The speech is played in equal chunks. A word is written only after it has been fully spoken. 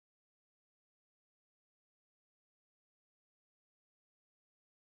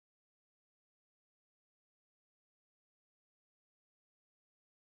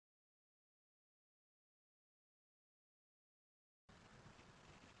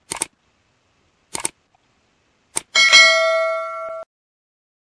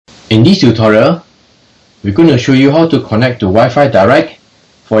In this tutorial, we're going to show you how to connect to Wi-Fi Direct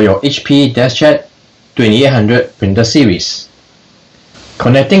for your HP DeskJet 2800 printer series.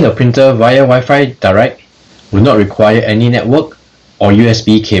 Connecting a printer via Wi-Fi Direct will not require any network or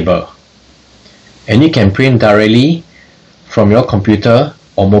USB cable, and you can print directly from your computer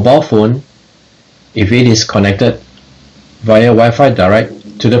or mobile phone if it is connected via Wi-Fi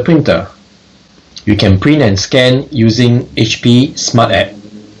Direct to the printer. You can print and scan using HP Smart App.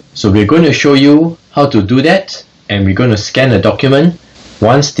 So we're going to show you how to do that, and we're going to scan the document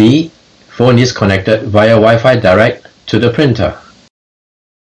once the phone is connected via Wi-Fi Direct to the printer.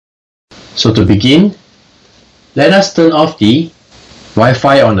 So to begin, let us turn off the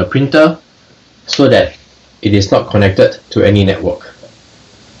Wi-Fi on the printer so that it is not connected to any network.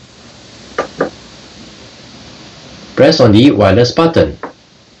 Press on the wireless button.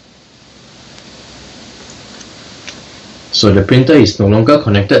 So the printer is no longer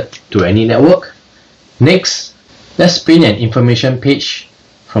connected to any network. Next, let's print an information page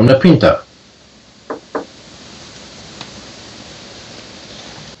from the printer.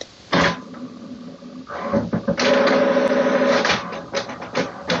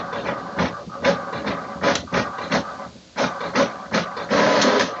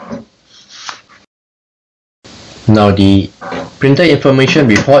 Now the printer information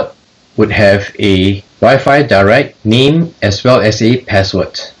report would have a Wi-Fi Direct name as well as a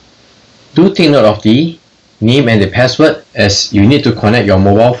password. Do take note of the name and the password, as you need to connect your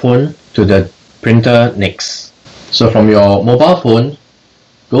mobile phone to the printer next. So from your mobile phone,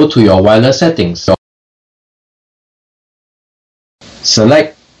 go to your wireless settings.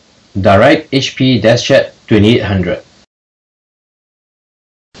 Select Direct HP DeskJet 2800.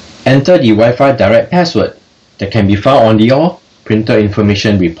 Enter the Wi-Fi Direct password that can be found on your printer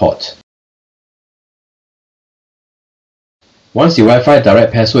information report. Once the Wi-Fi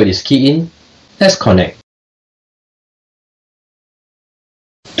Direct password is keyed in, let's connect.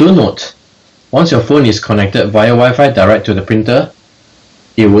 Do note, once your phone is connected via Wi-Fi Direct to the printer,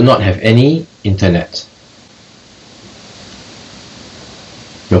 it will not have any internet.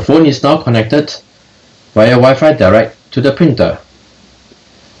 Your phone is now connected via Wi-Fi Direct to the printer.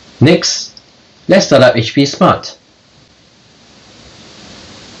 Next, let's start up HP Smart.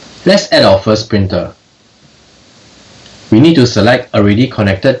 Let's add our first printer. We need to select Already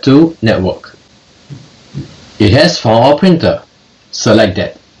Connected to Network. It has found our printer. Select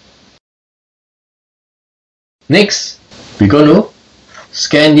that. Next, we're going to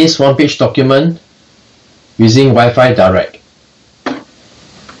scan this one-page document using Wi-Fi Direct.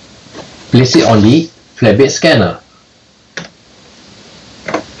 Place it on the flatbed scanner.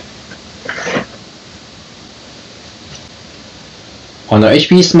 On our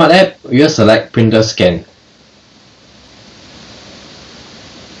HP Smart App, we'll select Printer Scan.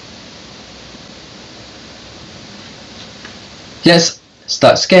 Let's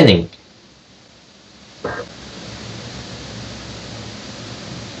start scanning.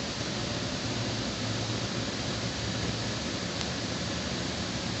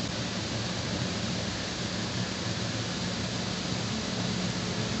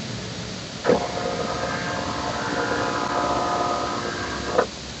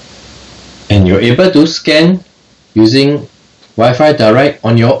 And you're able to scan using Wi-Fi Direct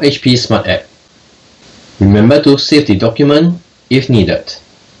on your HP Smart App. Remember to save the document if needed.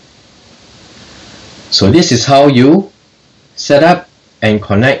 So this is how you set up and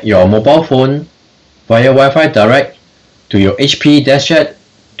connect your mobile phone via Wi-Fi Direct to your HP DeskJet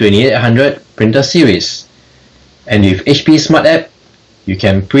 2800 printer series. And with HP Smart App, you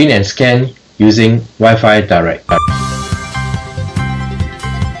can print and scan using Wi-Fi Direct.